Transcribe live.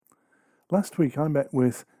Last week I met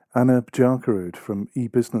with Anna Bjarkerud from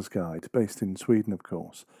e-Business Guide, based in Sweden, of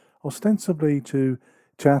course, ostensibly to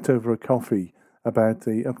chat over a coffee about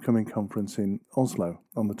the upcoming conference in Oslo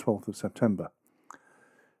on the 12th of September.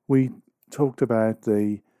 We talked about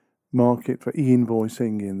the market for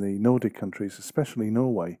e-invoicing in the Nordic countries, especially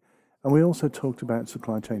Norway, and we also talked about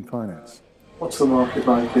supply chain finance. What's the market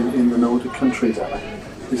like in the Nordic countries, Anna?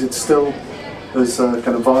 Is it still as kind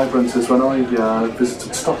of vibrant as when I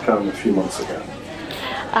visited Stockholm a few months ago?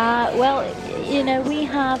 We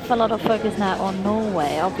have a lot of focus now on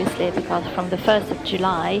Norway, obviously, because from the 1st of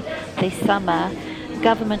July this summer,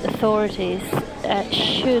 government authorities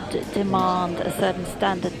should demand a certain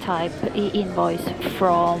standard type e-invoice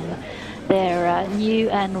from their new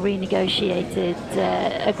and renegotiated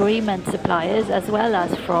agreement suppliers, as well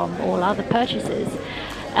as from all other purchases.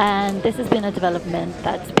 And this has been a development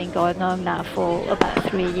that's been going on now for about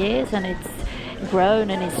 3 years, and it's grown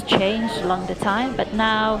and it's changed along the time. But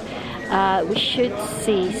now we should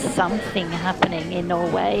see something happening in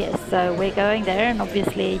Norway. So we're going there, and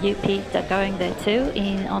obviously you, Pete, are going there too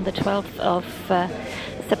on the 12th of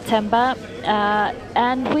September.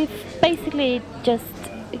 And we've basically just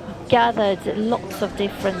gathered lots of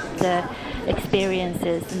different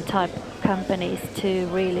experiences and type companies to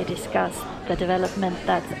really discuss the development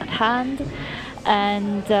that's at hand,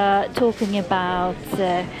 and talking about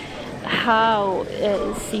how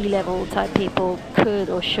C-level type people could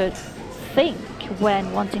or should think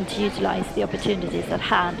when wanting to utilize the opportunities at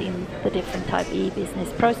hand in the different type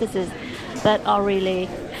e-business processes that are really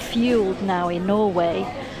fueled now in Norway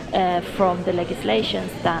from the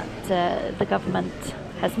legislations that the government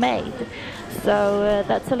has made. So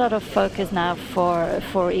that's a lot of focus now for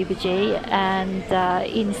EBG, and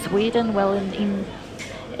in Sweden,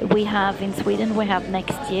 we have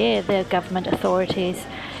next year the government authorities.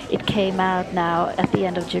 It came out now at the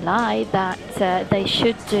end of July that they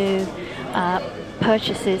should do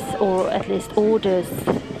purchases or at least orders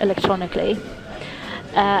electronically,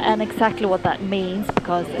 and exactly what that means,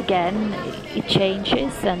 because again it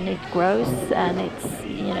changes and it grows, and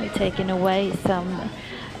it's taking away some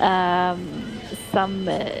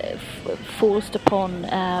forced upon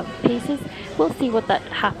pieces. We'll see what that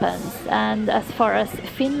happens. And as far as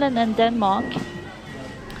Finland and Denmark,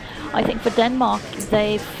 I think for Denmark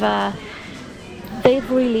they've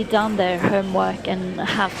really done their homework and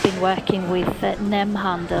have been working with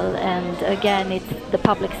Nemhandel, and again it's the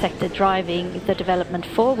public sector driving the development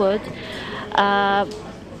forward.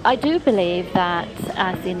 I do believe that,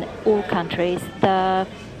 as in all countries, the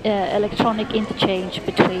electronic interchange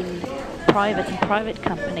between private and private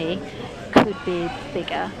company could be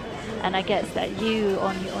bigger, and I guess that you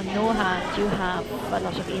on your hand you have a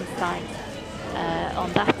lot of insight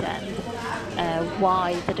on that end,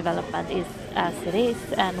 why the development is as it is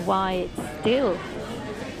and why it's still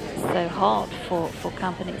so hard for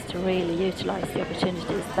companies to really utilize the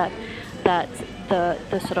opportunities that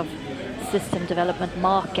the sort of system development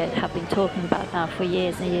market have been talking about now for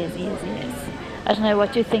years and years and years and years. I don't know,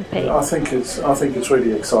 what do you think, Pete? I think it's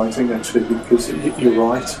really exciting, actually, because you're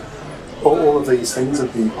right. All of these things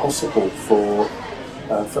have been possible for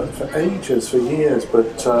ages, for years,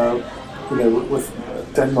 but with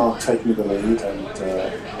Denmark taking the lead, and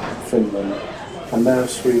Finland, and now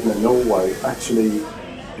Sweden and Norway, actually,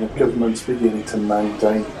 governments beginning to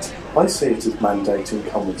mandate. I see it as mandating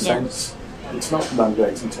common sense. It's not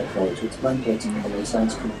mandating technology; it's mandating common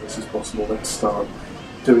sense. This is possible. Let's start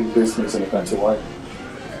doing business in a better way.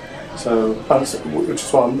 So, which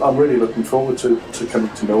is why I'm really looking forward to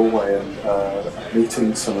coming to Norway and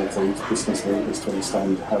meeting some of these business leaders to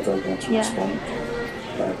understand how they're going to respond.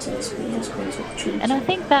 It's a great opportunity. And I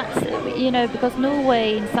think that's, because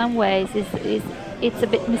Norway in some ways is it's a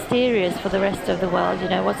bit mysterious for the rest of the world,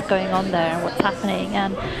 what's going on there and what's happening.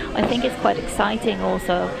 And I think it's quite exciting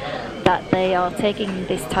also that they are taking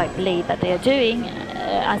this type lead that they are doing.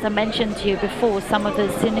 As I mentioned to you before, some of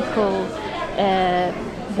the cynical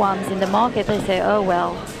ones in the market, they say, oh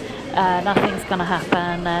well, nothing's going to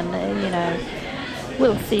happen, and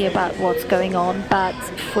we'll see about what's going on. But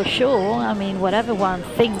for sure, whatever one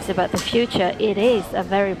thinks about the future, it is a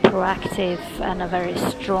very proactive and a very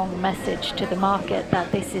strong message to the market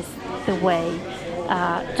that this is the way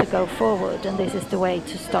to go forward, and this is the way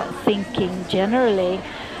to start thinking generally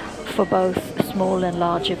for both small and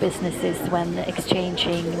larger businesses when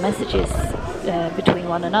exchanging messages between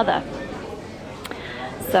one another.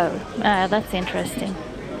 So that's interesting.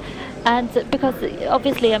 And because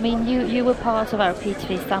obviously, you were part of our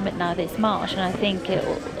P2P Summit now this March, and I think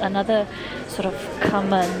another sort of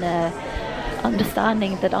common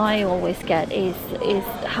understanding that I always get is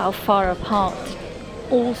how far apart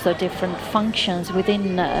also different functions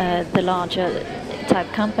within the larger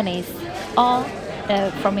type companies are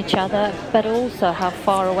from each other, but also how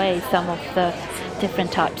far away some of the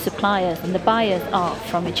different type suppliers and the buyers are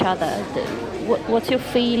from each other. What's your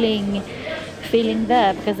feeling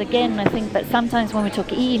there? Because again, I think that sometimes when we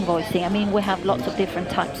talk e-invoicing, I mean, we have lots of different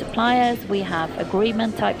type suppliers, we have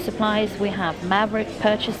agreement type suppliers, we have maverick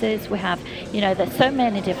purchases, we have, there's so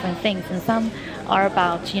many different things, and some are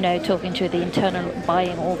about, talking to the internal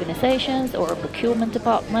buying organizations or a procurement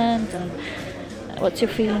department. And what's your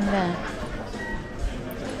feeling there?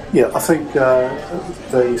 Yeah, I think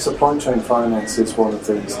the supply chain finance is one of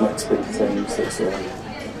these next big things that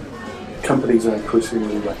companies are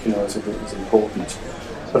increasingly recognising it as important.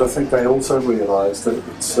 But I think they also realise that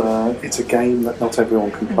it's a game that not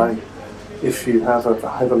everyone can play. If you have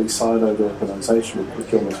a heavily siloed organisation with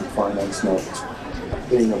procurement and finance not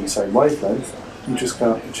being on the same wavelength, you just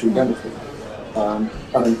can't achieve anything. And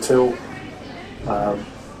until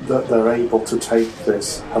that they're able to take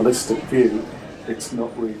this holistic view, it's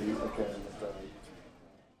not really a game.